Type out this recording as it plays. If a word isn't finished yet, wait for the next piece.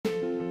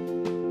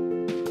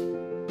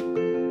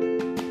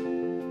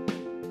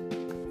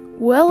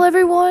Well,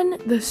 everyone,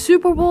 the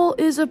Super Bowl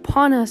is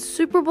upon us.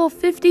 Super Bowl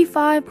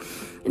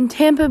 55 in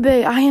Tampa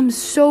Bay. I am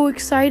so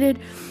excited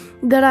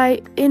that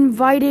I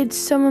invited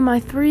some of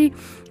my three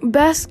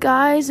best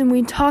guys, and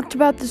we talked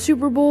about the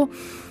Super Bowl,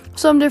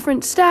 some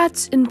different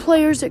stats and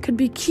players that could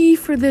be key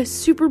for this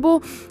Super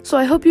Bowl. So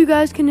I hope you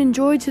guys can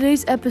enjoy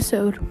today's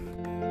episode.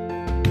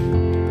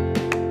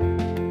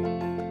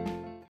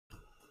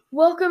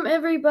 Welcome,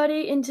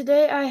 everybody, and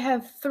today I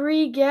have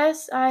three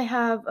guests. I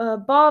have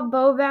Bob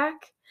Boback,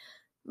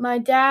 my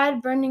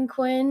dad, Brendan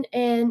Quinn,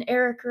 and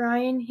Eric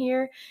Ryan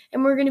here,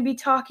 and we're going to be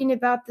talking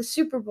about the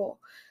Super Bowl.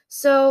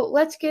 So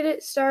let's get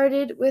it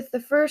started with the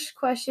first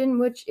question,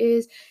 which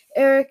is,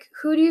 Eric,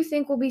 who do you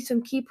think will be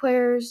some key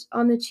players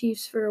on the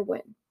Chiefs for a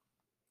win?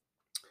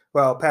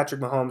 Well,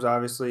 Patrick Mahomes,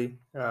 obviously,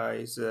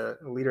 he's a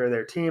leader of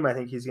their team. I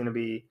think he's going to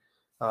be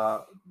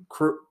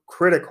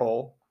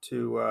critical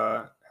to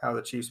how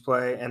the Chiefs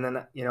play. And then,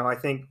 I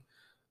think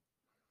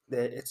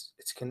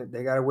that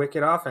they got a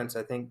wicked offense.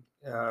 I think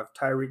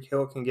Tyreek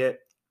Hill can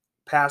get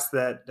past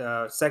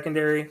that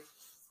secondary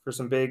for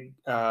some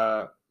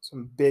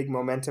big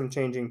momentum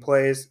changing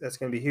plays. That's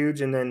going to be huge.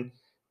 And then,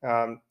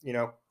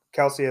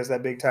 Kelsey has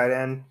that big tight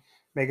end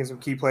making some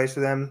key plays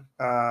for them.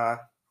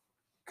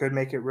 Could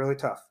make it really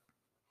tough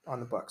on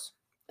the Bucs.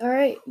 All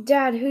right,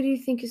 Dad, who do you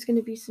think is going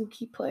to be some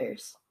key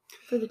players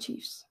for the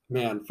Chiefs?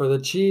 Man, for the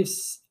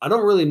Chiefs, I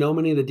don't really know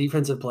many of the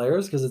defensive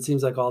players because it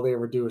seems like all they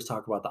ever do is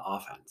talk about the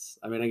offense.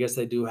 I mean, I guess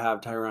they do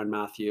have Tyrann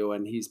Mathieu,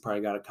 and he's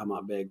probably got to come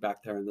up big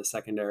back there in the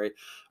secondary.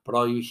 But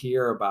all you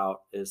hear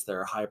about is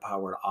their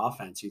high-powered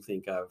offense. You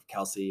think of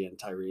Kelsey and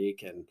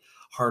Tyreek and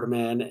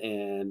Hardeman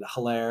and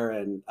Hilaire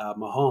and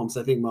Mahomes.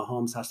 I think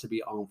Mahomes has to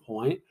be on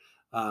point.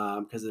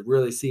 Because it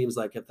really seems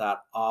like if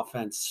that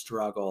offense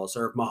struggles,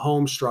 or if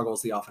Mahomes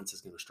struggles, the offense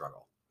is going to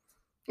struggle.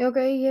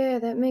 Okay, yeah,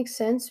 that makes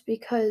sense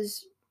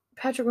because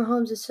Patrick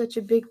Mahomes is such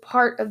a big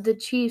part of the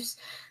Chiefs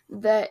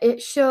that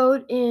it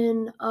showed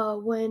in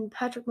when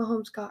Patrick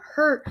Mahomes got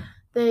hurt.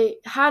 They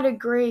had a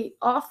great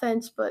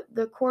offense, but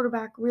the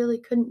quarterback really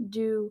couldn't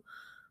do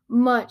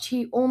much.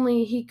 He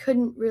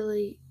couldn't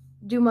really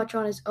do much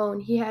on his own.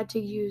 He had to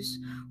use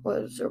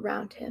what was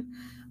around him.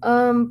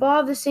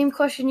 Bob, the same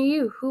question to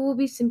you. Who will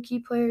be some key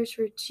players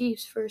for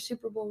Chiefs for a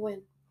Super Bowl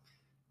win?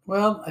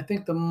 Well, I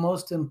think the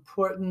most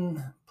important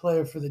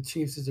player for the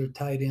Chiefs is their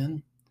tight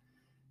end.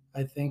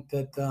 I think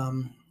that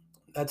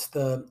that's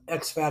the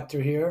X factor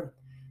here.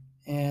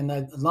 And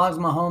as long as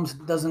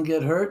Mahomes doesn't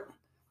get hurt,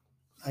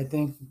 I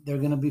think they're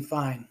going to be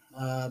fine.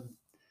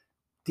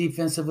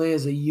 Defensively,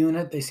 as a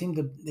unit, they seem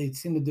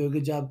to do a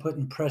good job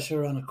putting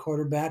pressure on a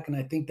quarterback, and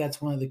I think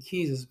that's one of the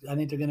keys. Is I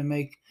think they're going to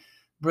make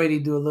Brady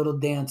do a little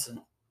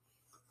dancing.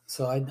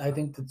 So I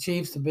think the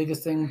Chiefs, the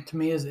biggest thing to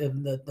me is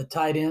the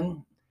tight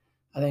end.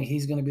 I think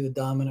he's going to be the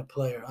dominant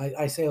player.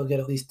 I say he'll get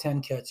at least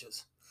 10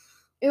 catches.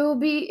 It will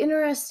be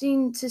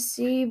interesting to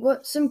see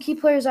what some key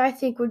players I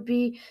think would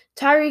be.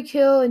 Tyreek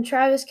Hill and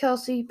Travis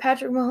Kelce.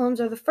 Patrick Mahomes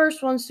are the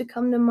first ones to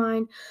come to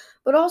mind.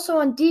 But also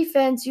on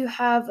defense, you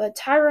have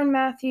Tyrann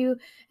Mathieu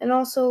and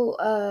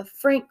also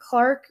Frank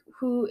Clark,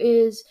 who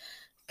is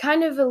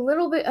kind of a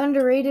little bit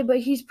underrated, but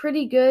he's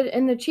pretty good.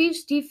 And the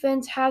Chiefs'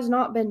 defense has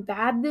not been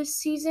bad this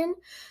season.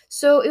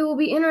 So it will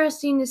be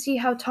interesting to see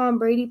how Tom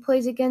Brady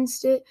plays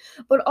against it.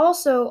 But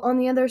also on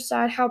the other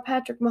side, how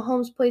Patrick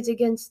Mahomes plays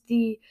against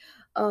the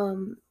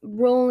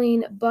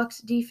rolling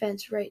Bucs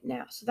defense right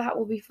now. So that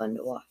will be fun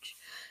to watch.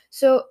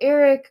 So,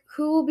 Eric,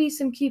 who will be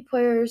some key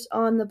players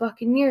on the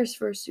Buccaneers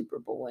for a Super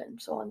Bowl win?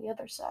 So on the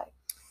other side.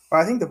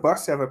 Well, I think the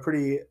Bucs have a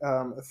pretty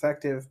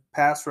effective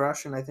pass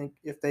rush, and I think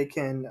if they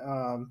can,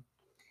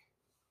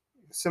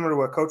 similar to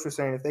what Coach was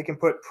saying, if they can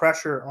put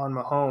pressure on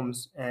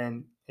Mahomes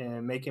and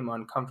make him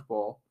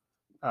uncomfortable,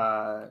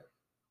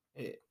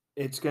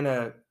 it's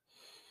gonna.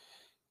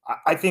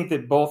 I think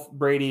that both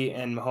Brady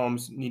and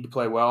Mahomes need to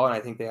play well, and I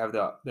think they have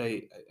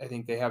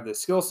the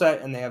skill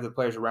set and they have the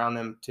players around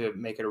them to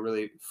make it a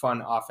really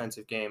fun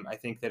offensive game. I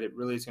think that it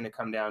really is going to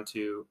come down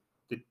to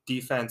the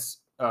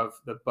defense of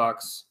the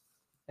Bucs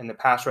and the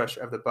pass rush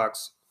of the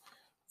Bucs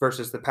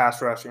versus the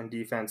pass rush and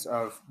defense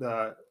of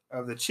the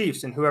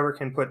Chiefs, and whoever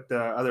can put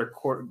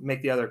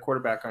make the other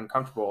quarterback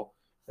uncomfortable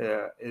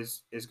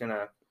is going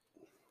to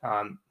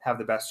have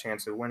the best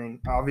chance of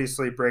winning.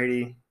 Obviously,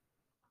 Brady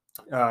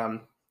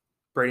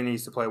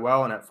needs to play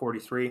well, and at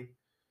 43,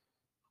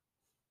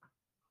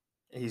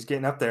 he's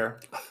getting up there.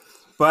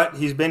 But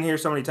he's been here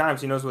so many times,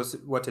 he knows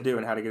what to do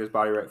and how to get his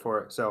body right for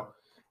it. So,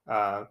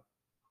 I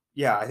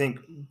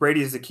think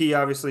Brady is the key,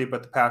 obviously,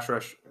 but the pass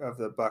rush of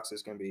the Bucs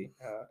is going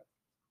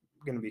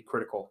to be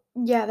critical.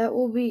 Yeah, that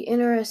will be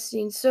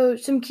interesting. So,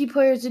 some key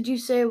players, did you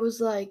say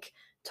was like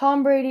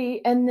Tom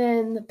Brady and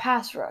then the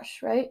pass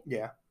rush, right?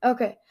 Yeah.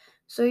 Okay.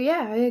 So,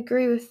 yeah, I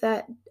agree with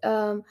that.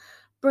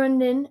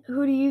 Brendan,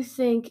 who do you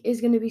think is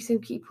going to be some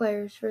key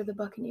players for the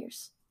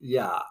Buccaneers?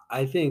 Yeah,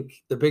 I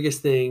think the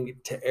biggest thing,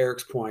 to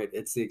Eric's point,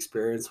 it's the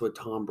experience with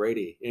Tom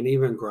Brady and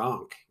even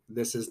Gronk.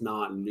 This is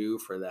not new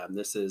for them.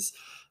 This is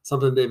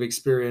something they've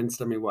experienced.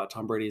 I mean,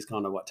 Tom Brady's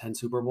gone to 10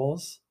 Super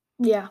Bowls?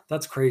 Yeah,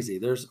 That's crazy.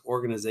 There's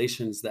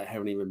organizations that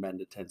haven't even been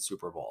to 10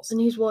 Super Bowls,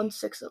 and he's won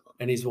 6 of them.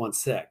 and he's won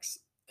 6.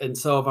 And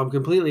so, if I'm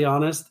completely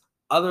honest,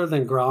 other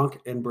than Gronk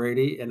and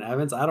Brady and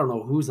Evans, I don't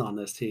know who's on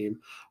this team.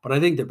 But I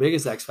think the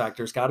biggest X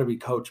factor has got to be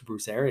Coach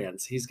Bruce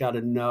Arians. He's got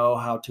to know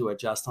how to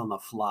adjust on the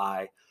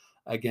fly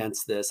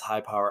against this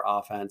high power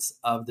offense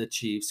of the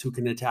Chiefs, who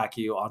can attack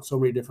you on so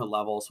many different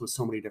levels with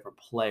so many different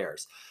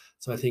players.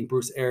 So I think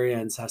Bruce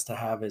Arians has to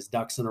have his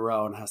ducks in a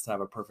row and has to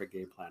have a perfect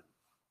game plan.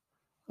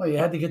 Oh, you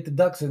had to get the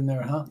Ducks in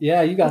there, huh?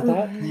 Yeah, you got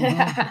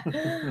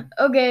that.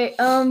 Okay,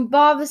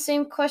 Bob, the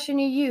same question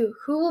to you.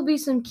 Who will be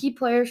some key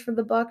players for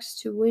the Bucs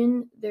to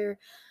win their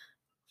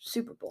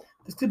Super Bowl?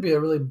 This could be a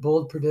really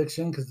bold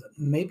prediction because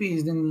maybe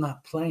he's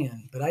not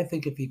playing, but I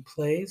think if he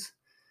plays,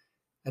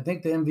 I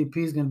think the MVP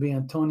is going to be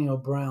Antonio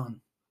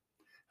Brown.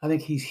 I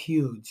think he's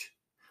huge.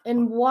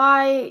 And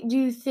why do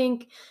you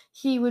think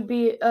he would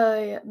be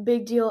a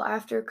big deal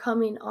after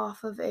coming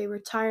off of a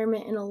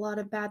retirement and a lot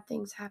of bad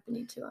things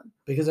happening to him?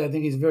 Because I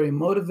think he's very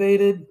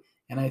motivated,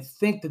 and I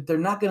think that they're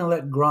not going to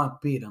let Gronk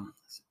beat him,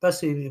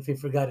 especially if he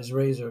forgot his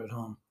razor at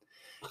home.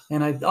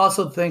 And I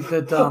also think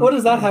that what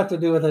does that have to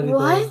do with anything?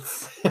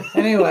 What?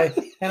 Anyway,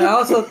 and I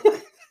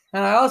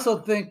also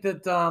think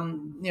that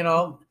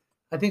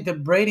I think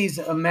that Brady's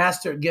a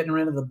master at getting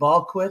rid of the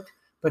ball quick.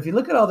 But if you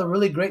look at all the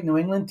really great New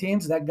England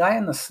teams, that guy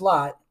in the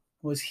slot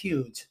was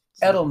huge.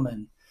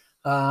 Edelman,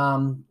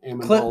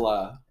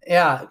 Amendola.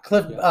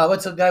 Cliff. Yeah.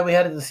 What's the guy we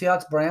had at the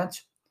Seahawks?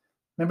 Branch.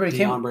 Remember he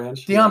Deion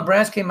Branch. Deion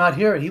Branch came out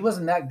here. He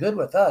wasn't that good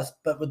with us,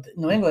 but with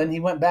New England,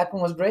 he went back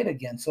and was great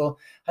again. So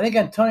I think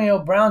Antonio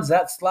Brown's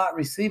that slot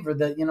receiver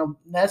that,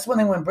 that's one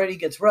thing when Brady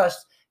gets rushed,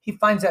 he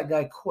finds that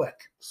guy quick.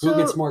 Who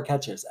gets more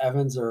catches,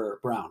 Evans or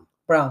Brown?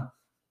 Brown.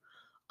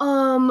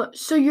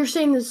 So you're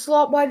saying the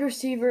slot wide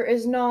receiver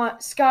is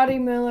not Scotty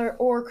Miller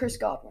or Chris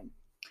Godwin.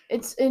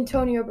 It's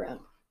Antonio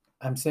Brown.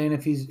 I'm saying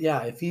if he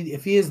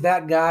is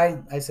that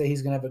guy, I say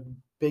he's gonna have a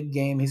big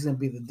game. He's gonna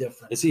be the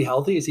difference. Is he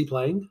healthy? Is he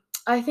playing?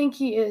 I think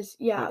he is,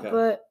 yeah. Okay.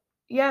 But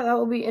yeah, that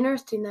will be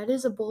interesting. That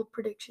is a bold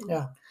prediction.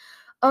 Yeah.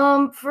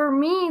 For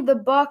me, the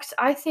Bucs,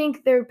 I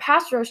think their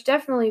pass rush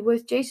definitely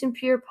with Jason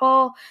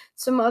Pierre-Paul,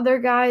 some other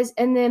guys,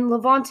 and then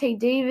Levante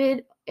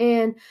David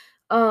and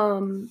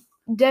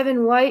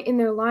Devin White in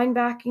their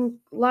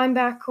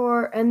linebacker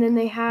core, and then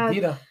they have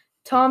Vita.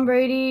 Tom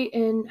Brady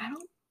and I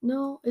don't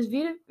know, is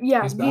Vita?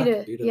 Yeah, He's back.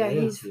 Vita. Vita Yeah,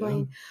 there, he's yeah.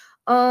 playing.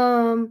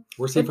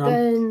 Where's he But from?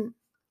 then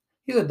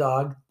He's a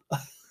dog.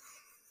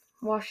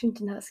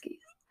 Washington Huskies.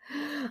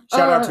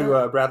 Shout out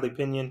to Bradley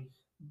Pinion,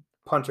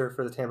 punter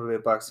for the Tampa Bay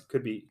Bucs.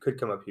 Could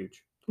come up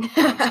huge.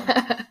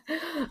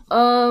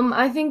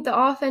 I think the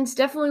offense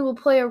definitely will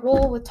play a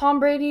role with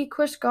Tom Brady,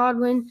 Chris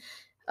Godwin,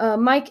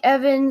 Mike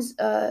Evans,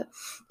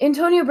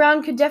 Antonio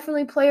Brown could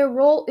definitely play a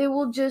role. It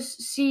will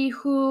just see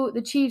who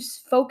the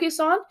Chiefs focus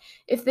on.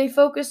 If they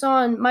focus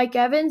on Mike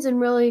Evans and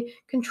really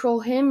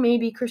control him,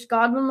 maybe Chris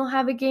Godwin will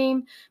have a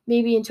game,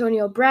 maybe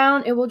Antonio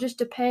Brown. It will just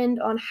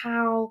depend on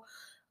how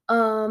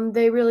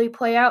they really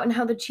play out and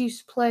how the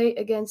Chiefs play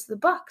against the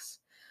Bucs.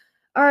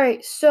 All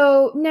right,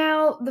 so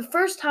now the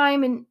first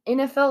time in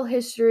NFL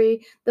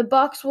history, the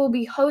Bucs will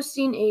be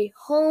hosting a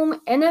home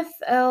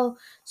NFL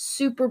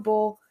Super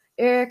Bowl.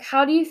 Eric,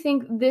 how do you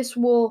think this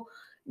will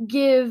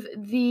give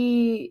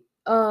the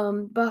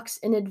Bucs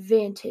an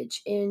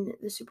advantage in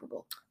the Super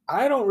Bowl?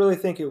 I don't really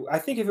think it. I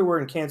think if it were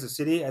in Kansas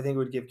City, I think it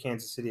would give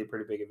Kansas City a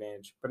pretty big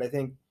advantage. But I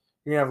think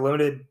you're gonna have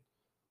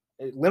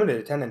limited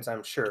attendance.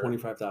 I'm sure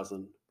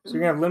 25,000. So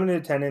you're gonna have limited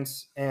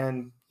attendance,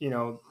 and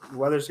the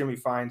weather's gonna be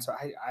fine. So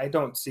I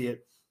don't see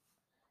it.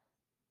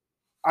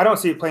 I don't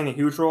see it playing a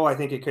huge role. I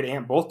think it could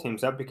amp both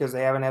teams up because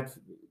they haven't had.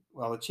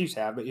 Well, the Chiefs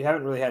have, but you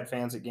haven't really had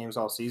fans at games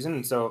all season,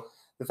 and so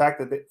the fact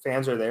that the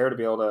fans are there to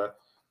be able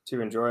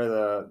to enjoy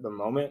the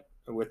moment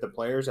with the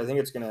players, I think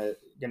it's gonna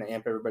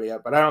amp everybody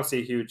up. But I don't see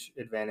a huge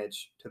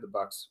advantage to the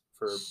Bucs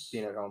for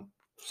being at home.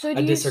 So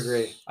I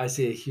disagree. I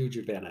see a huge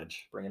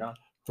advantage. Bring it on.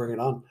 Bring it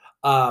on.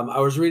 I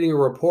was reading a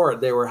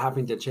report. They were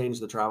having to change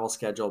the travel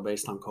schedule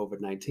based on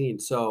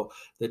COVID-19. So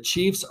the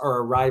Chiefs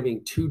are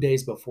arriving 2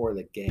 days before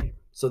the game.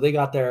 So they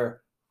got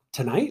there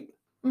tonight?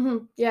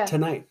 Mm-hmm. Yeah.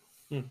 Tonight.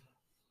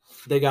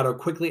 They got to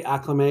quickly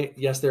acclimate.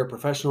 Yes, they're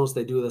professionals.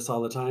 They do this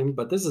all the time.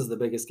 But this is the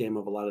biggest game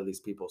of a lot of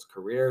these people's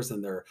careers,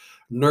 and their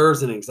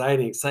nerves and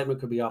anxiety and excitement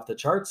could be off the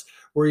charts,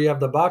 where you have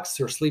the Bucs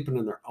who are sleeping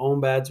in their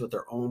own beds with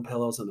their own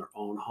pillows in their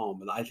own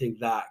home. And I think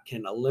that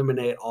can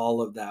eliminate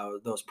all of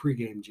those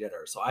pregame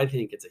jitters. So I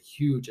think it's a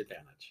huge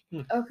advantage.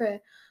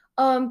 Okay.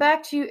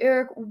 Back to you,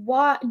 Eric.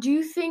 Why do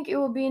you think it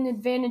will be an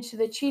advantage to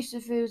the Chiefs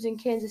if it was in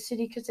Kansas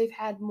City because they've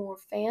had more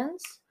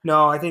fans?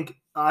 No, I think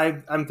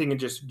I'm thinking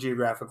just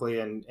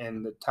geographically and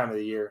the time of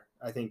the year.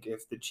 I think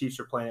if the Chiefs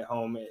are playing at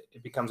home,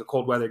 it becomes a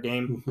cold weather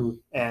game,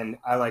 and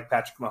I like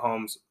Patrick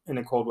Mahomes in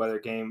a cold weather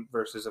game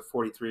versus a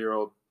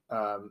 43-year-old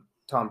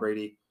Tom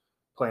Brady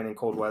playing in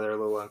cold weather, a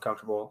little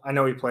uncomfortable. I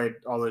know he played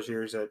all those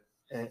years at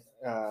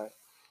the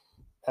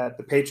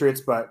Patriots,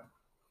 but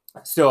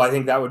still, I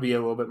think that would be a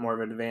little bit more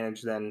of an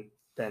advantage than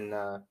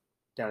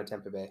down to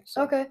Tampa Bay.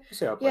 So Okay. we'll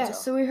see how it plays Yeah, out.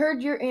 so we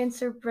heard your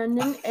answer,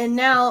 Brendan. And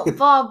now,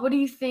 Bob, what do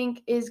you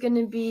think is going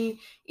to be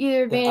either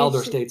The advantage?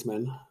 elder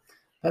statesman.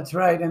 That's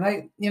right. And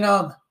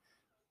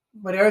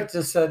what Eric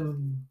just said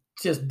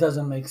just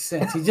doesn't make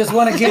sense. He just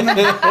won a game.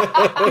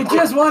 He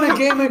just won a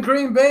game in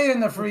Green Bay in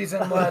the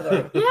freezing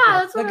weather. Yeah,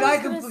 that's The what guy I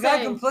was going can to the guy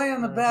say. can play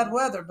in the bad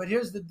weather, but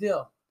here's the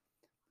deal.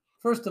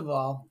 First of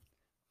all,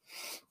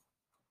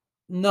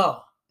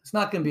 no, it's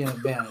not going to be an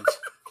advantage.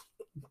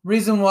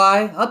 Reason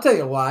why? I'll tell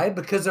you why.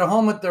 Because they're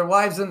home with their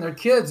wives and their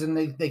kids, and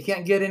they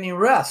can't get any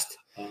rest.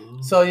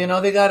 So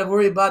they got to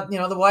worry about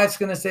the wife's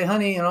going to say,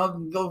 "Honey,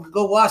 go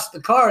wash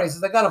the car." And he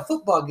says, "I got a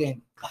football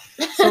game."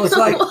 So it's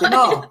like,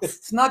 no,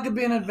 it's not going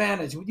to be an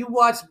advantage. When you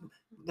watch,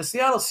 the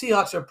Seattle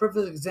Seahawks are a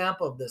perfect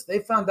example of this. They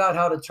found out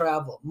how to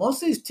travel.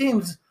 Most of these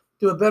teams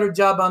do a better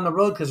job on the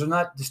road because they're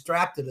not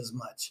distracted as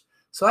much.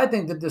 So I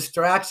think the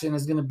distraction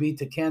is going to be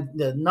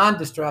the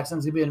non-distraction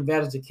is going to be an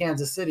advantage to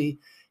Kansas City.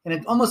 And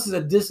it almost is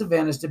a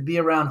disadvantage to be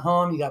around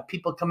home. You got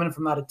people coming in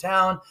from out of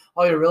town,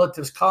 all your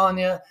relatives calling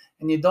you,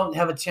 and you don't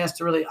have a chance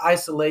to really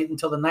isolate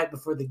until the night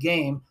before the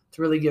game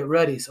to really get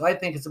ready. So I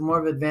think it's more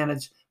of an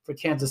advantage for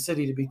Kansas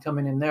City to be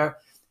coming in there.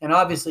 And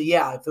obviously,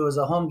 yeah, if it was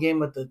a home game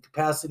with the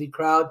capacity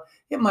crowd,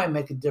 it might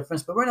make a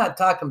difference. But we're not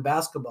talking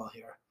basketball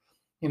here.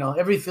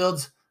 Every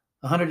field's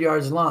 100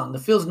 yards long. The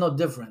field's no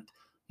different.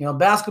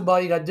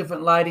 Basketball, you got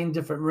different lighting,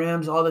 different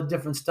rims, all the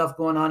different stuff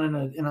going on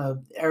in a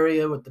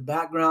area with the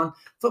background.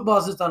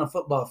 Football's just on a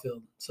football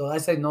field. So I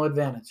say no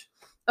advantage.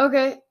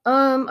 Okay,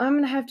 I'm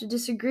going to have to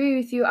disagree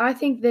with you. I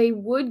think they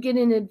would get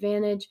an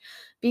advantage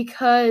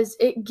because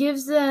it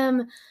gives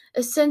them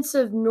a sense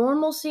of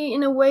normalcy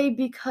in a way,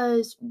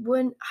 because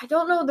when I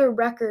don't know their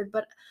record,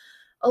 but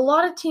a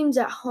lot of teams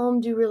at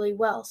home do really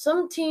well.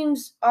 Some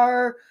teams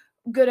are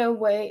good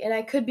away, and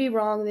I could be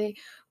wrong.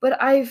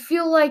 But I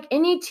feel like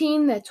any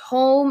team that's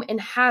home and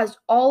has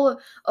all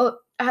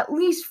at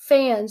least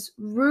fans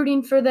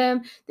rooting for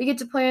them, they get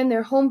to play on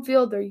their home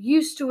field. They're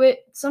used to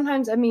it.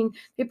 Sometimes,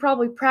 they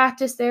probably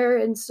practice there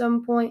at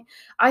some point.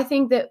 I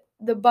think that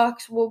the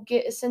Bucs will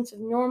get a sense of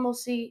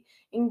normalcy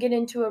and get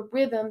into a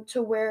rhythm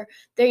to where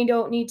they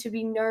don't need to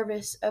be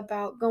nervous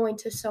about going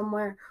to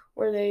somewhere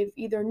where they've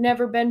either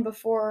never been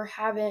before or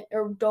haven't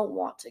or don't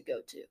want to go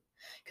to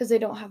because they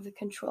don't have the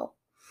control.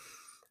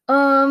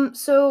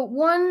 So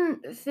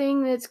one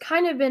thing that's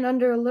kind of been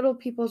under a little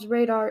people's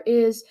radar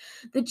is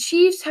the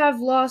Chiefs have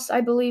lost, I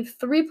believe,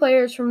 3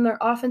 players from their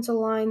offensive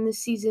line this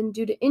season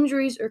due to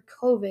injuries or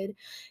COVID.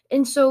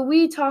 And so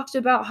we talked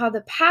about how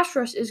the pass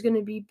rush is going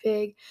to be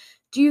big.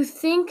 Do you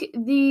think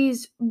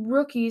these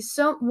rookies,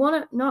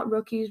 not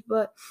rookies,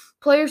 but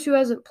players who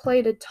hasn't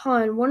played a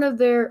ton, one of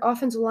their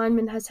offensive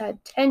linemen has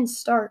had 10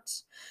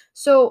 starts.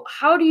 So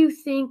how do you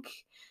think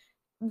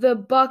the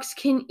Bucs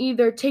can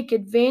either take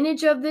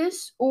advantage of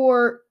this,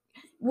 or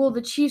will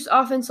the Chiefs'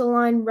 offensive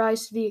line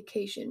rise to the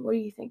occasion? What do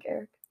you think,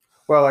 Eric?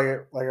 Well,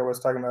 like I was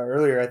talking about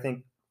earlier, I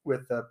think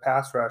with the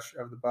pass rush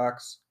of the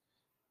Bucs,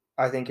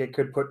 I think it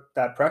could put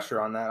that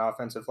pressure on that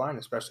offensive line,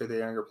 especially the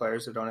younger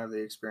players that don't have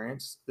the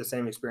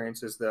same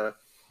experience as the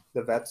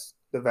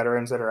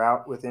veterans that are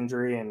out with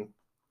injury and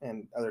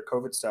other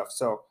COVID stuff.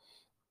 So,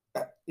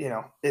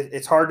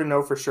 it's hard to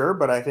know for sure,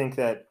 but I think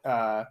that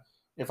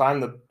if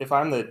I'm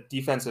the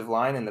defensive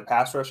line and the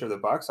pass rush of the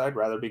Bucs, I'd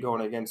rather be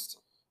going against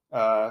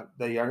the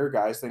younger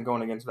guys than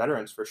going against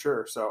veterans for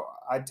sure. So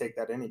I'd take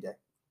that any day.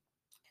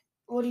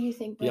 What do you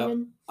think, Brendan?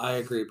 Yep, I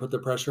agree. Put the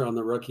pressure on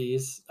the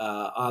rookies,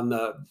 on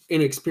the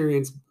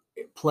inexperienced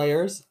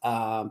players.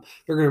 They're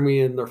going to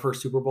be in their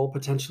first Super Bowl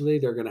potentially.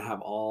 They're going to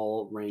have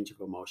all range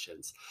of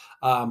emotions.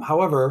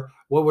 However,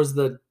 what was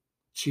the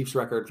Chiefs'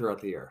 record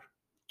throughout the year?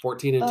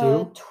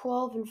 14-2?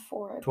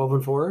 12-4.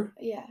 12-4?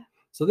 Yeah.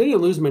 So they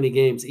didn't lose many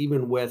games,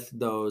 even with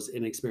those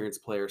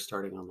inexperienced players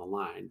starting on the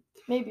line.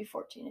 Maybe 14-2.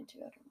 I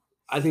don't know.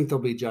 I think they'll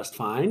be just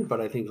fine, but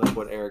I think, like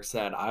what Eric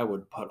said, I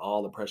would put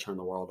all the pressure in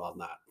the world on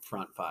that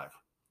front 5.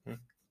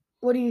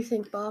 What do you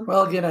think, Bob?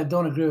 Well, again, I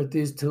don't agree with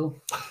these two.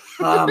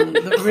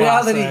 The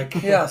reality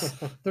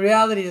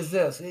is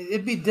this.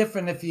 It'd be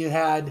different if you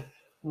had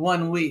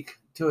 1 week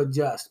to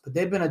adjust, but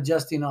they've been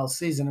adjusting all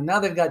season, and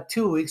now they've got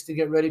 2 weeks to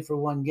get ready for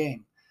one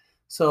game.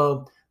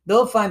 So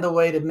they'll find a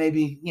way to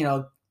maybe,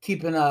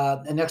 keeping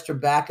an extra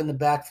back in the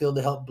backfield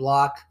to help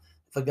block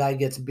if a guy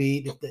gets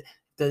beat.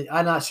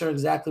 I'm not sure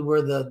exactly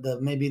where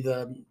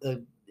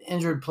the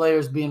injured player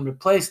is being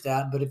replaced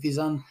at, but if he's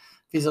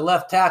a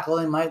left tackle,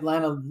 he might go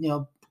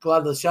out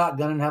of the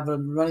shotgun and have a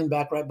running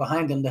back right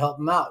behind him to help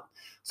him out.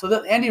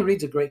 So Andy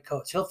Reid's a great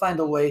coach. He'll find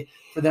a way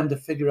for them to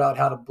figure out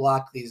how to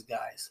block these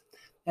guys.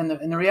 And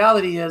the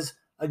reality is,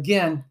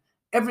 again,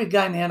 every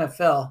guy in the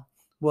NFL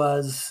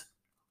was,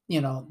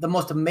 the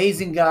most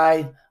amazing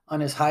guy on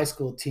his high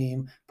school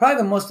team,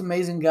 probably the most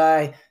amazing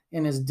guy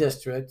in his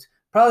district,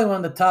 probably one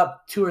of the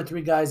top 2 or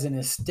 3 guys in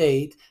his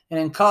state. And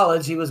in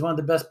college, he was one of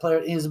the best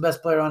players. He was the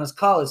best player on his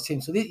college team.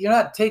 So you're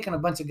not taking a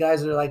bunch of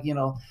guys that are like,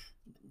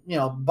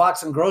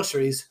 boxing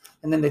groceries,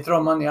 and then they throw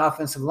them on the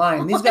offensive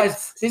line.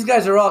 These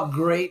guys are all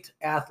great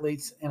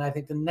athletes, and I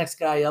think the next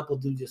guy up will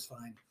do just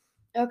fine.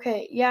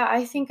 Okay, yeah,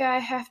 I think I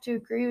have to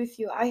agree with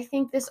you. I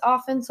think this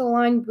offensive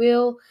line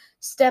will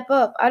step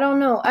up. I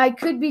don't know. I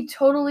could be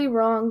totally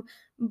wrong,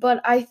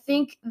 but I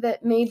think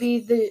that maybe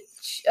the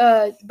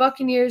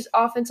Buccaneers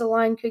offensive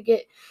line could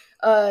get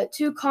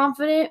too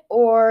confident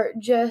or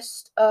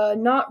just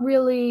not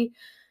really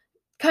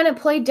kind of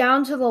play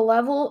down to the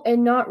level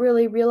and not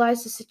really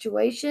realize the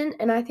situation.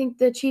 And I think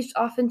the Chiefs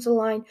offensive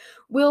line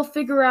will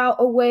figure out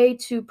a way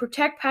to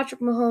protect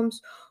Patrick Mahomes,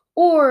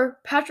 or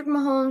Patrick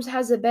Mahomes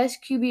has the best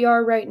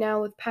QBR right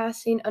now with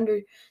passing under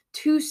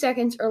 2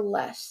 seconds or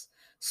less.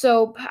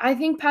 So I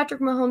think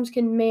Patrick Mahomes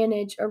can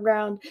manage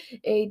around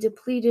a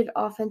depleted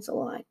offensive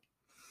line.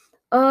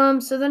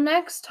 So the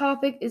next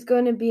topic is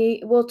going to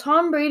be, will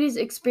Tom Brady's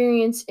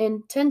experience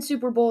in 10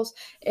 Super Bowls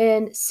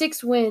and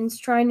 6 wins,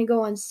 trying to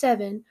go on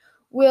 7,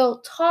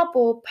 will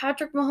topple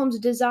Patrick Mahomes'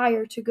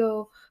 desire to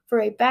go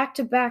for a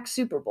back-to-back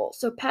Super Bowl?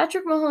 So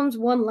Patrick Mahomes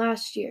won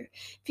last year.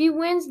 If he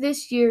wins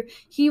this year,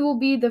 he will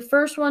be the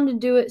first one to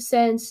do it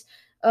since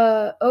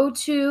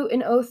 02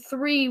 and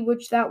 03,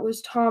 which that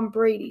was Tom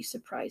Brady,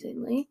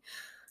 surprisingly.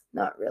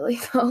 Not really,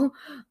 though.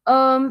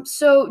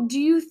 So do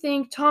you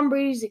think Tom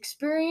Brady's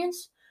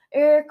experience,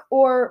 Eric,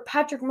 or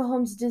Patrick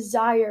Mahomes'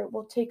 desire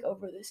will take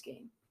over this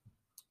game?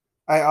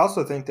 I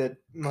also think that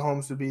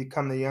Mahomes would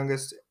become the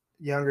youngest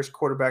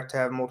quarterback to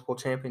have multiple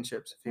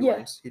championships if he Yeah.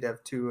 wins. He'd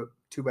have two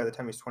by the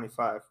time he's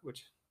 25,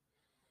 which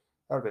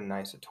that would have been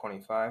nice at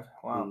 25.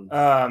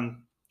 Wow.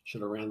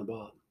 Should have ran the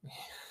ball.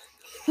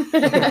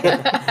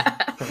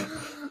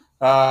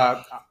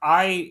 I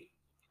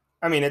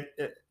mean,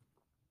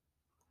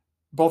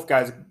 both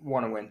guys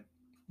want to win,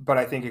 but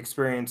I think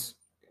experience.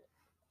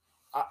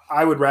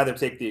 I would rather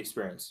take the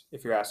experience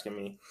if you're asking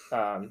me.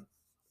 I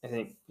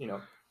think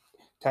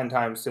 10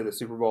 times to the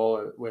Super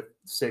Bowl with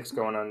 6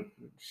 going on,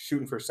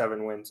 shooting for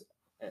 7 wins.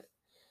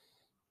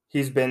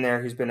 He's been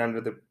there. He's been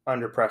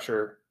under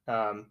pressure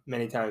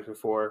many times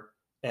before,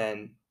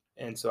 and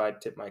so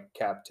I'd tip my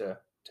cap to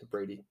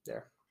Brady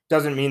there.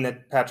 Doesn't mean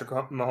that Patrick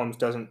Mahomes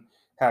doesn't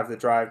have the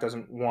drive,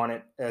 doesn't want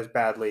it as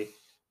badly,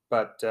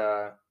 but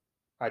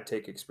I'd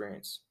take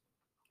experience.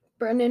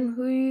 Brendan,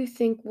 who do you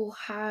think will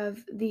have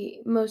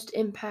the most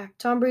impact?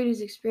 Tom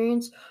Brady's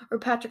experience or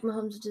Patrick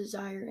Mahomes'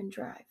 desire and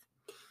drive?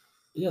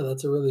 Yeah,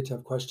 that's a really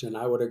tough question.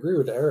 I would agree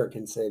with Eric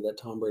and say that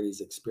Tom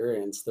Brady's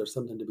experience, there's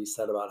something to be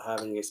said about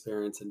having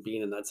experience and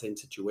being in that same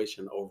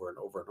situation over and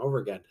over and over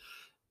again.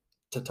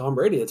 To Tom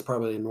Brady, it's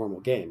probably a normal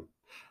game.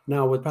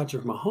 Now, with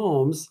Patrick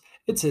Mahomes,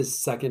 it's his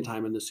second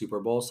time in the Super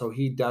Bowl, so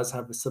he does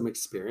have some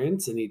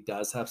experience and he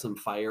does have some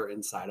fire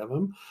inside of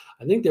him.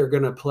 I think they're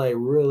going to play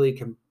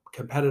really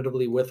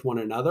competitively with one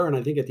another, and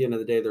I think at the end of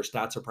the day, their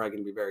stats are probably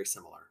going to be very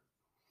similar.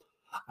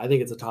 I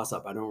think it's a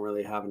toss-up. I don't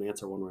really have an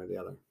answer one way or the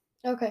other.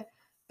 Okay.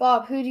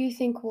 Bob, who do you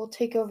think will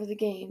take over the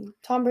game?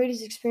 Tom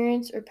Brady's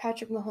experience or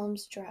Patrick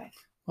Mahomes' drive?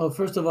 Well,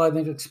 first of all, I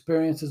think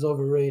experience is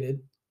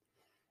overrated.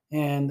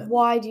 And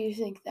why do you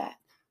think that?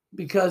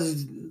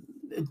 Because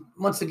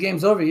once the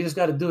game's over, you just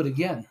got to do it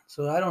again.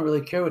 So I don't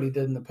really care what he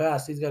did in the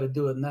past. He's got to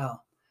do it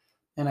now.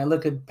 And I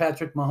look at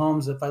Patrick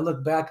Mahomes. If I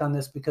look back on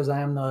this, because I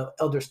am the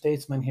elder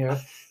statesman here,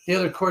 the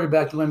other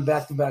quarterback to win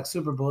back-to-back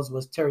Super Bowls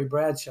was Terry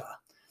Bradshaw.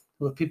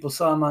 If people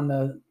saw him on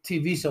the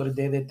TV show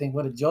today, they'd think,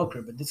 what a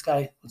joker. But this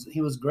guy,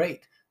 he was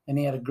great, and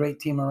he had a great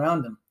team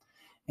around him.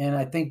 And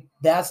I think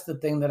that's the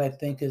thing that I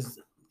think is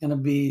going to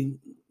be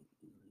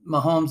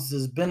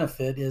Mahomes'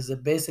 benefit, is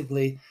that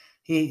basically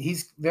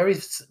he's very,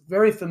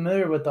 very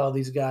familiar with all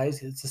these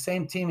guys. It's the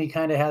same team he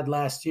kind of had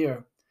last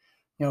year.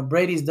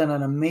 Brady's done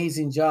an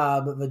amazing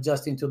job of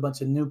adjusting to a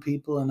bunch of new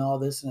people and all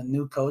this, and a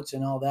new coach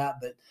and all that.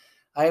 But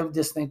I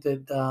just think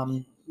that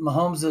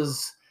Mahomes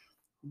is,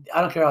 I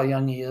don't care how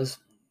young he is,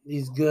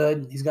 he's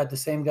good. He's got the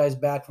same guys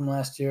back from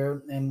last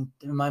year. And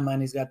in my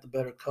mind, he's got the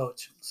better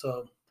coach.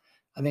 So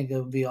I think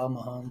it'll be all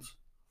Mahomes.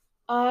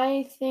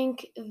 I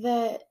think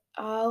that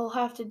I'll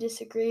have to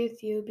disagree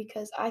with you,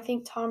 because I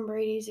think Tom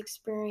Brady's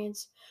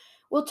experience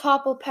will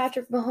topple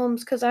Patrick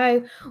Mahomes, because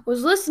I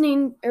was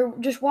listening or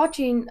just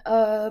watching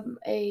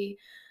a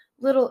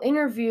little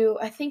interview.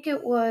 I think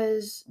it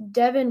was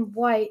Devin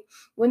White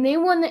when they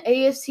won the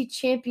AFC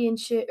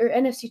championship or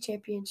NFC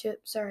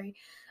championship. Sorry.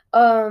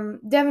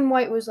 Devin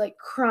White was like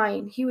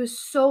crying. He was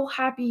so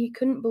happy, he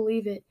couldn't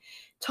believe it.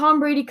 Tom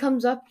Brady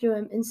comes up to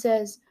him and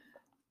says,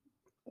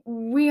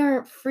 "We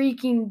aren't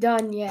freaking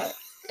done yet,"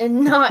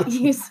 and not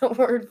use the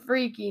word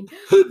freaking.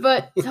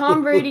 But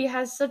Tom Brady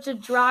has such a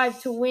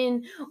drive to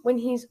win when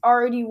he's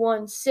already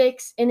won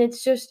 6, and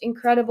it's just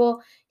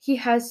incredible. He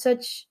has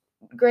such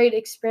great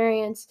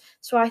experience.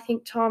 So I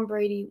think Tom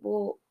Brady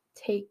will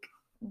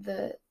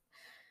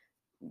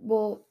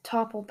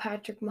topple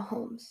Patrick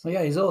Mahomes. Well,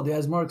 yeah, he's old. He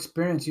has more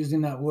experience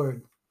using that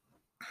word.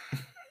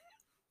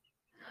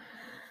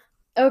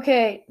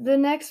 Okay, the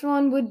next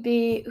one would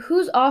be,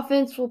 whose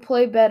offense will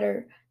play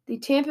better, the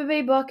Tampa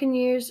Bay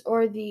Buccaneers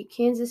or the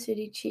Kansas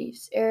City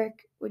Chiefs?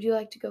 Eric, would you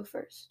like to go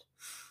first?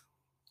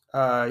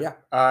 Yeah,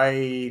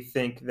 I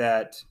think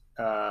that.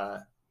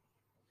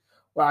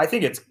 I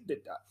think it's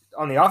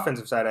on the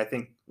offensive side. I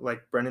think,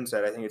 like Brendan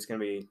said, I think it's going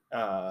to be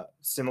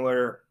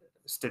similar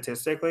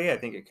statistically. I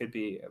think it could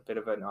be a bit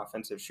of an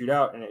offensive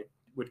shootout, and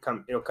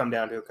it'll come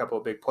down to a couple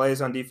of big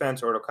plays on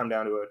defense, or it'll come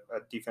down to a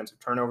defensive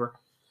turnover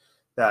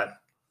that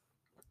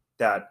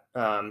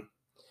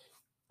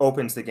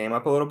opens the game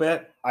up a little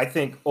bit. I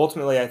think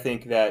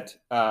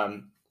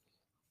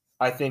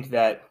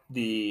that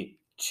the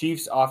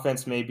Chiefs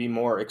offense may be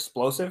more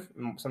explosive,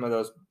 some of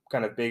those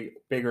kind of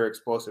bigger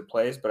explosive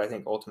plays, but I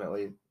think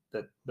ultimately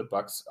that the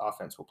Bucs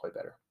offense will play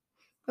better.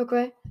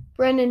 Okay.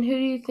 Brendan, who do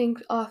you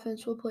think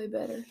offense will play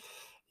better?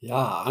 Yeah,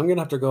 I'm going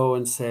to have to go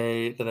and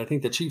say that I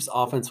think the Chiefs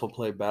offense will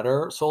play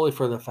better solely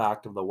for the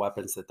fact of the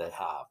weapons that they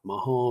have.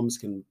 Mahomes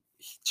can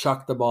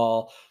chuck the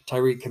ball,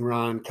 Tyreek can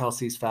run,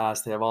 Kelsey's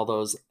fast. They have all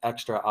those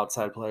extra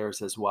outside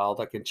players as well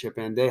that can chip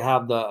in. They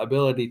have the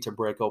ability to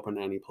break open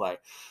any play.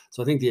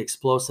 So I think the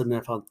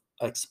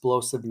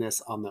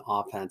explosiveness on the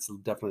offense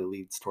definitely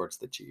leads towards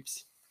the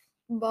Chiefs.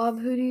 Bob,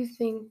 who do you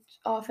think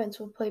offense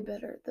will play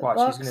better? The Watch,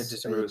 Bucs he's going to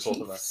disagree or the with both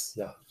of Chiefs? us.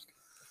 Yeah.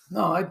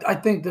 No, I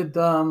think that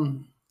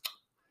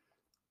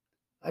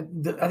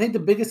I think the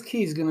biggest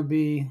key is going to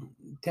be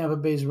Tampa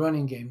Bay's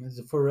running game. Is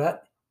it Fournette?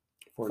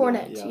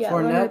 Fournette, yeah.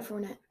 Leonard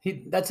Fournette.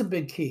 That's a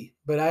big key.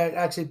 But I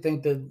actually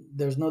think that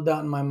there's no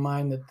doubt in my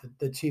mind that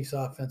the Chiefs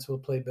offense will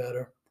play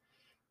better.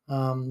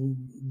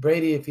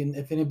 Brady,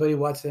 if anybody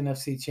watched the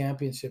NFC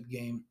Championship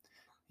game,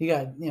 he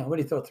got, what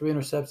did he throw, 3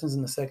 interceptions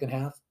in the second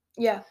half?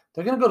 Yeah.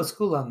 They're going to go to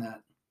school on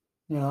that,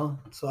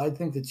 So I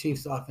think the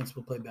Chiefs offense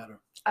will play better.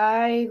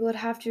 I would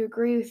have to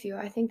agree with you.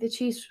 I think the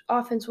Chiefs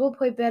offense will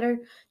play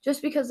better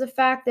just because the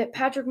fact that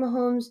Patrick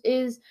Mahomes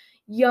is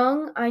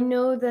young. I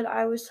know that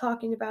I was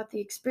talking about the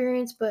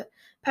experience, but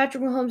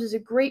Patrick Mahomes is a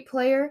great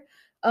player.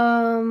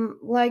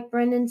 Like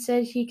Brendan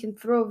said, he can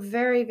throw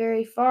very,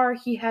 very far.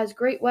 He has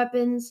great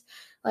weapons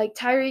like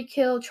Tyreek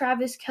Hill,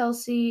 Travis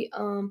Kelce,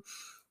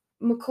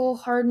 Mecole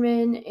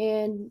Hardman,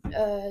 and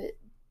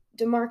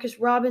Demarcus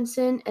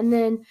Robinson. And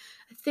then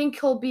I think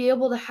he'll be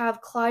able to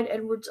have Clyde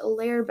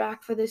Edwards-Helaire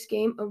back for this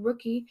game, a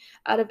rookie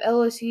out of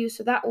LSU.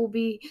 So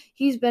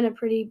he's been a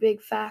pretty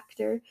big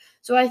factor.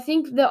 So I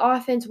think the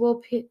offense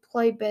will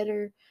play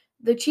better.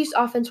 The Chiefs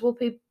offense will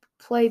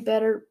play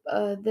better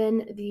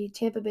than the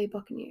Tampa Bay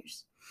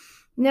Buccaneers.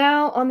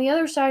 Now, on the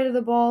other side of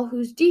the ball,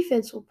 whose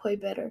defense will play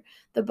better,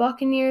 the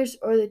Buccaneers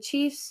or the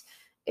Chiefs?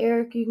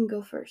 Eric, you can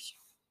go first.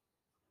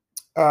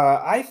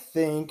 I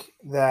think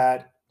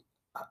that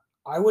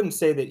I wouldn't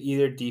say that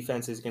either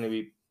defense is going to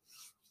be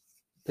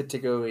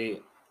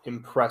particularly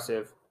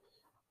impressive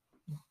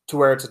to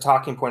where it's a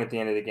talking point at the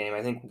end of the game.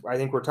 I think we're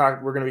going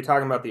to be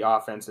talking about the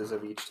offenses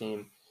of each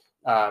team,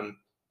 and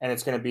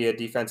it's going to be a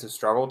defensive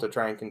struggle to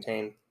try and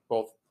contain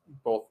both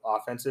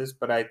offenses.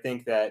 But I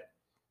think that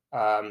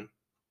I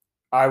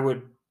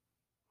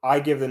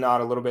give the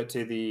nod a little bit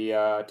to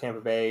the Tampa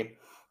Bay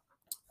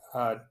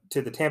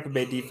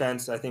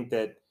defense. I think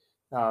that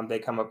they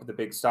come up with the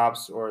big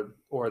stops or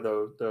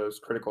those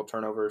critical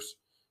turnovers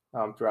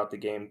throughout the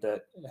game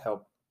that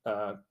help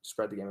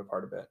spread the game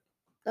apart a bit.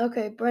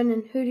 Okay,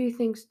 Brendan, who do you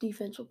think's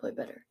defense will play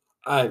better?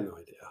 I have no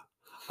idea.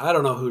 I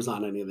don't know who's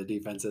on any of the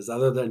defenses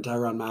other than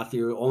Tyrann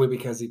Mathieu, only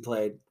because he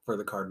played for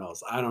the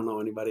Cardinals. I don't know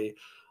anybody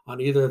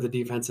on either of the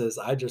defenses.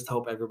 I just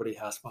hope everybody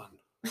has fun.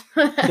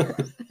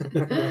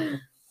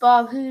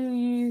 Bob, who do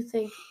you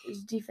think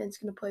is defense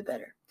going to play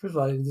better? First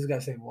of all, you just got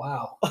to say,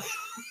 wow.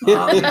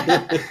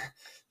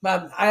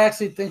 But I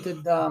actually think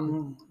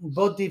that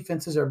both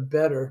defenses are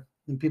better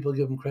than people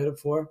give them credit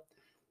for.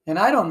 And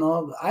I don't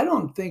know. I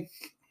don't think,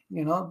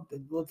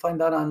 we'll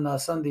find out on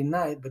Sunday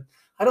night, but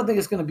I don't think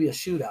it's going to be a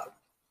shootout.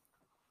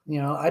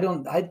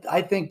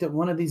 I think that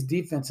one of these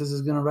defenses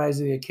is going to rise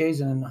to the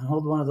occasion and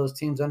hold one of those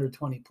teams under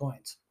 20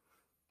 points.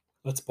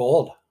 That's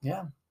bold.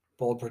 Yeah.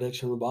 Bold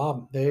prediction with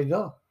Bob. There you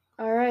go.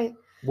 All right.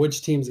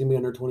 Which team's going to be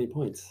under 20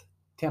 points?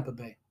 Tampa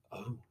Bay.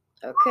 Oh.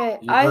 Okay.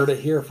 You heard it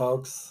here,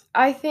 folks.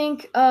 I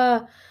think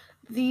the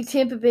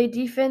Tampa Bay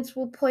defense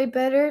will play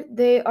better.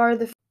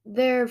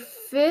 They're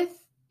fifth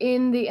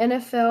in the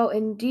NFL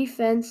in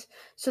defense,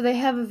 so they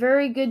have a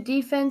very good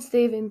defense.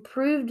 They've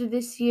improved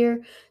this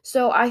year,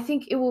 so I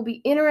think it will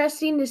be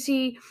interesting to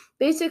see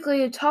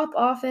basically a top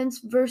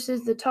offense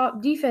versus the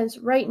top defense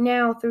right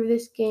now through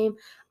this game.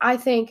 I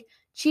think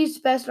Chiefs'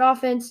 best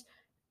offense,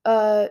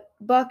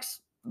 Bucs'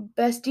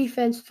 best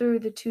defense through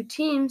the two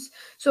teams,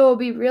 so it'll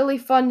be really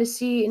fun to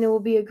see, and it will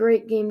be a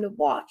great game to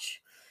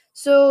watch.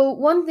 So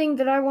one thing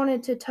that I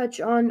wanted to touch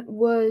on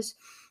was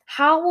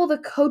how will the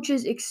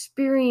coaches'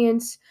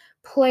 experience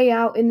play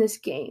out in this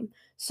game.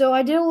 So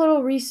I did a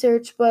little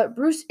research, but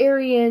Bruce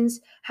Arians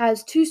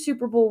has 2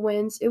 Super Bowl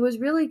wins. It was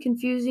really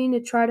confusing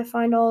to try to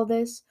find all of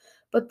this,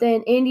 but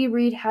then Andy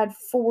Reid had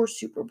 4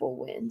 Super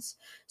Bowl wins.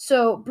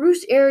 So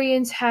Bruce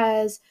Arians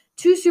has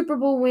 2 Super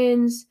Bowl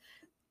wins.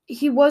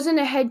 He wasn't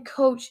a head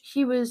coach.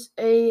 He was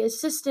an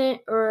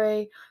assistant or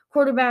a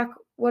quarterback,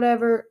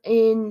 whatever,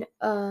 in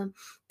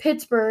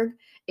Pittsburgh.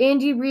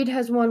 Andy Reid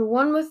has won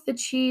 1 with the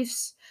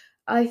Chiefs,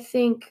 I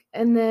think,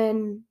 and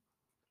then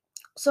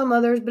some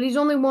others, but he's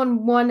only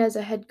won 1 as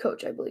a head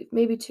coach, I believe,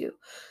 maybe 2.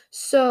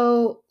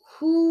 So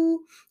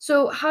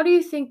So how do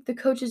you think the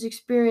coach's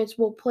experience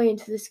will play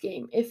into this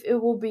game? If it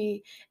will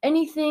be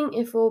anything,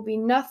 if it will be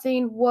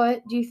nothing,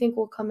 what do you think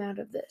will come out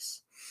of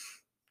this?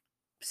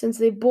 Since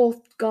they've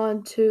both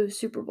gone to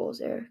Super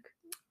Bowls, Eric.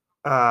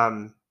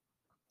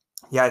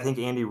 Yeah, I think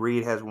Andy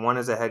Reid has one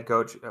as a head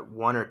coach,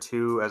 one or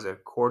two as a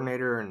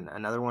coordinator, and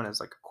another one as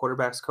like a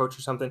quarterback's coach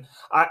or something.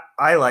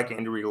 I like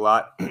Andy Reid a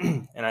lot,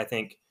 and I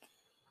think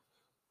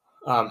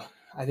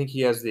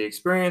he has the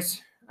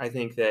experience. I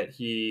think that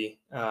he's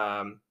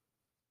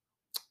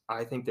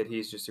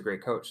just a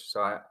great coach.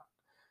 So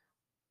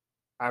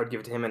I would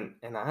give it to him.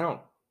 And I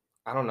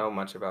don't know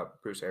much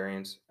about Bruce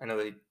Arians. I know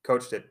that he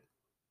coached at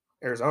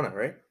Arizona,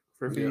 right,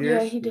 for a few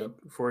years. Yeah, he did.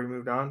 Before he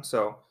moved on.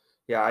 So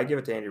yeah, I give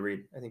it to Andy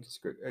Reid. I think he's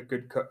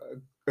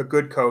a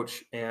good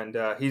coach, and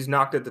he's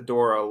knocked at the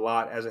door a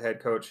lot as a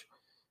head coach,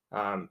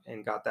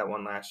 and got that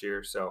one last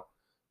year. So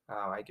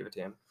I give it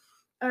to him.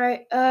 All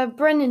right,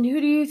 Brendan,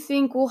 who do you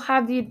think will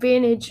have the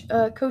advantage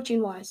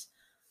coaching-wise?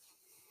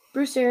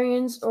 Bruce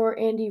Arians or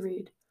Andy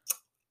Reid?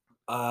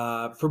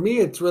 For me,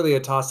 it's really a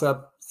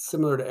toss-up.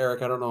 Similar to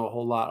Eric, I don't know a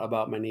whole lot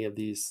about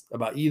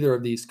either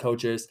of these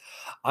coaches.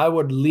 I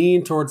would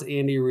lean towards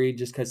Andy Reid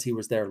just because he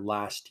was there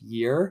last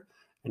year,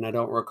 and I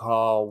don't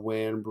recall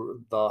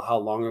how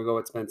long ago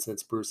it's been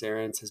since Bruce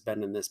Arians has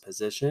been in this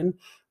position.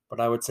 But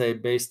I would say,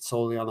 based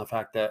solely on the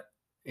fact that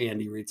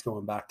Andy Reid's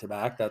going back to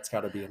back, that's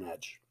got to be an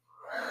edge.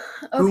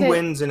 Okay. Who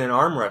wins in an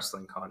arm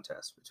wrestling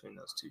contest between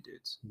those two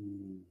dudes?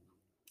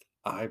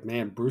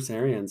 Bruce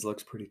Arians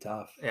looks pretty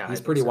tough. Yeah,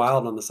 he's pretty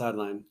wild on the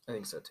sideline. I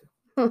think so too.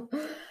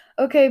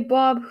 Okay,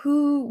 Bob,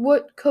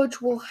 what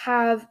coach will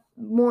have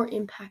more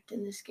impact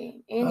in this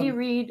game? Andy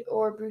Reid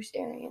or Bruce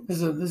Arians?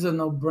 This is a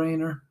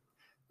no-brainer.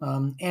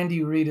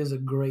 Andy Reid is a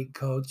great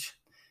coach.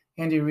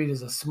 Andy Reid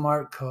is a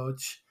smart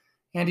coach.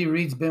 Andy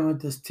Reid's been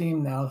with this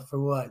team now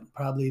for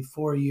probably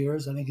 4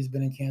 years. I think he's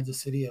been in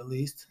Kansas City at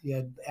least. He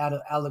had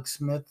Alex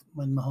Smith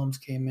when Mahomes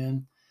came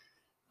in.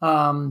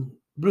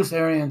 Bruce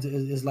Arians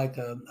is like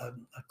a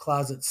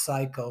closet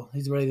psycho.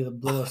 He's ready to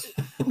blow us.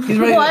 He's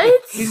ready.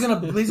 What? He's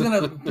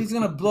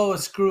gonna blow a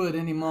screw at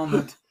any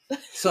moment.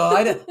 So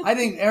I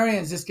think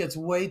Arians just gets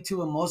way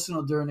too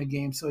emotional during the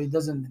game, so he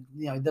doesn't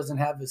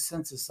have his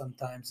senses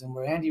sometimes. And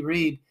where Andy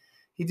Reid,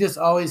 he just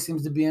always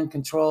seems to be in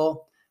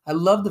control. I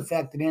love the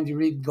fact that Andy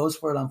Reid goes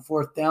for it on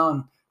fourth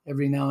down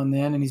every now and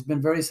then, and he's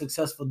been very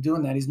successful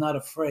doing that. He's not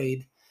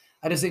afraid.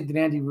 I just think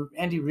that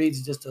Andy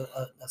Reid's just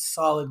a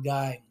solid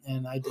guy,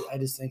 and I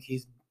just think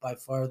he's by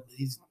far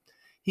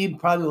he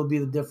probably will be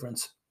the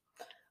difference.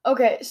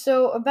 Okay,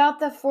 so about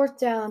that fourth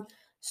down,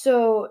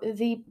 so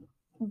the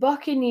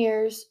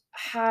Buccaneers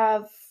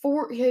have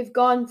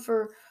gone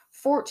for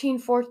 14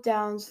 fourth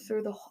downs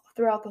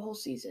throughout the whole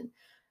season.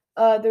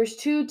 There's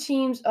two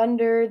teams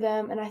under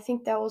them, and I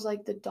think that was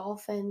like the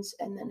Dolphins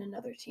and then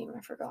another team, I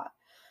forgot.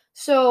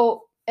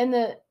 So, and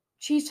the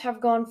Chiefs have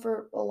gone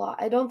for a lot.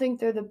 I don't think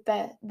they're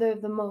they're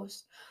the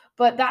most,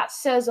 but that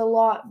says a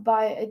lot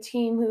by a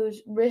team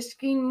who's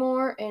risking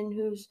more and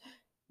who's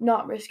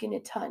not risking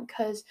a ton,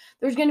 because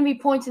there's going to be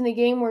points in the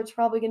game where it's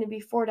probably going to be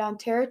 4 down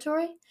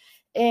territory,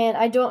 and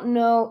I don't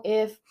know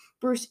if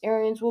Bruce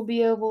Arians will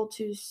be able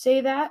to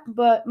say that,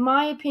 but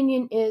my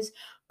opinion is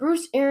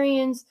Bruce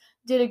Arians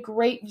did a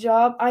great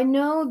job. I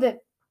know that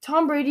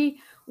Tom Brady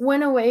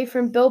went away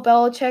from Bill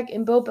Belichick,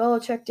 and Bill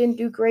Belichick didn't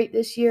do great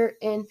this year,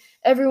 and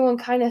everyone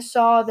kind of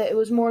saw that it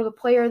was more the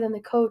player than the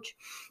coach.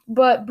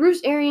 But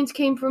Bruce Arians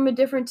came from a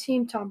different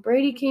team. Tom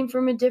Brady came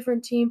from a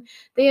different team.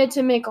 They had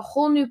to make a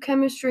whole new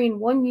chemistry in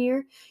 1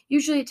 year.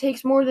 Usually it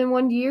takes more than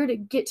 1 year to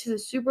get to the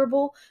Super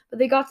Bowl, but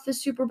they got to the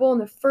Super Bowl in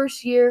the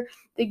first year.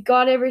 They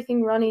got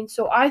everything running.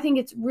 So I think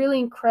it's really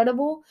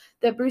incredible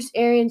that Bruce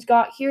Arians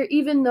got here,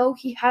 even though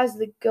he has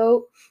the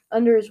GOAT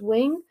under his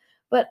wing.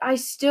 But I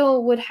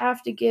still would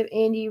have to give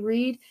Andy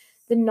Reid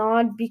the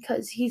nod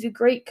because he's a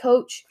great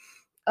coach.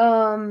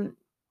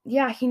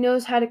 He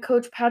knows how to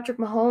coach Patrick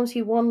Mahomes.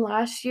 He won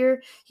last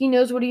year. He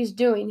knows what he's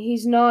doing.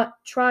 He's not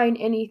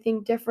trying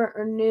anything different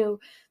or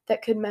new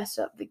that could mess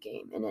up the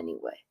game in any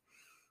way.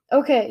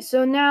 Okay,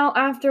 so now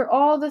after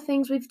all the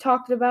things we've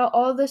talked about,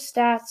 all the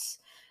stats,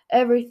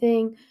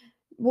 everything,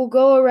 we'll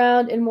go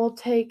around and we'll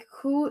take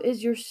who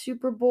is your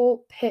Super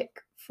Bowl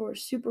pick for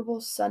Super Bowl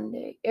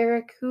Sunday.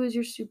 Eric, who is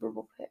your Super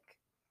Bowl pick?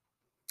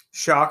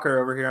 Shocker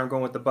over here. I'm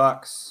going with the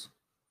Bucs.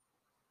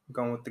 I'm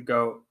going with the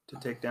GOAT to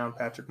take down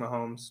Patrick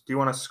Mahomes. Do you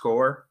want to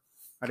score?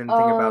 I didn't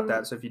think about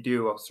that. So if you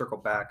do, I'll circle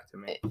back to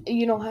me.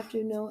 You don't have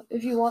to know.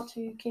 If you want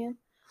to, you can.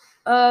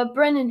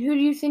 Brendan, who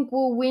do you think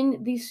will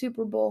win the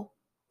Super Bowl?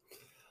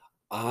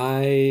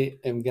 I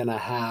am going to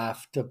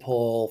have to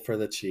pull for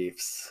the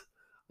Chiefs.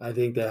 I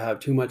think they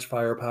have too much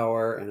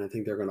firepower, and I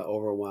think they're going to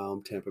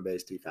overwhelm Tampa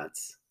Bay's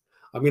defense.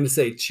 I'm going to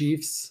say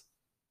Chiefs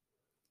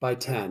by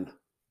 10.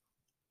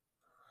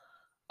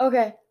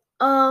 Okay.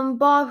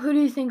 Bob, who do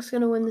you think is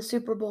going to win the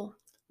Super Bowl?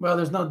 Well,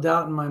 there's no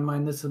doubt in my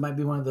mind this might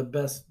be one of the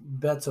best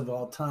bets of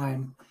all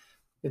time.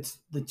 It's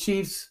the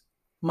Chiefs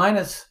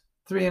minus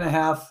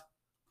 3.5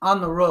 on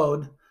the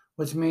road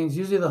which means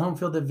usually the home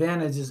field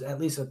advantage is at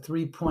least a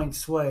 3-point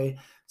sway.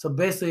 So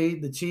basically,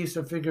 the Chiefs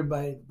are favored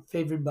by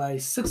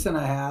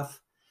 6.5,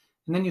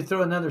 and then you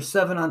throw another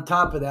 7 on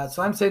top of that.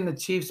 So I'm saying the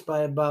Chiefs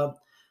by about,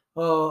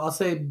 I'll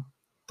say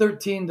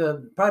 13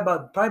 to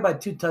probably by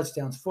 2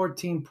 touchdowns,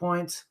 14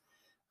 points.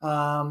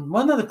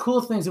 One of the cool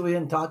things that we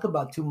didn't talk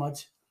about too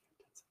much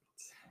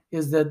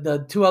is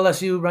the 2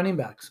 LSU running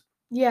backs.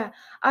 Yeah,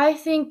 I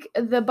think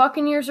the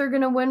Buccaneers are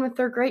going to win with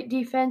their great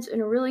defense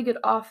and a really good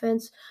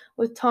offense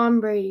with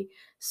Tom Brady.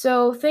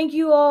 So thank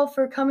you all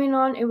for coming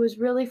on. It was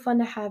really fun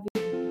to have you.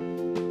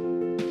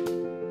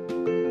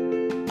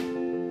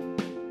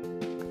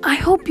 I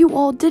hope you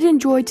all did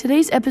enjoy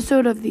today's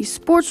episode of the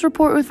Sports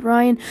Report with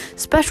Ryan,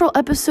 special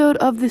episode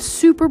of the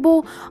Super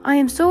Bowl. I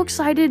am so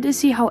excited to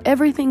see how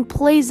everything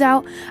plays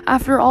out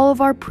after all of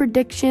our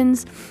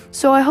predictions.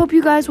 So I hope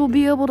you guys will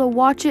be able to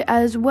watch it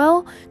as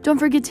well. Don't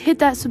forget to hit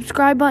that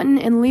subscribe button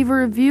and leave a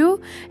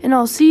review, and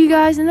I'll see you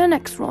guys in the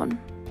next one.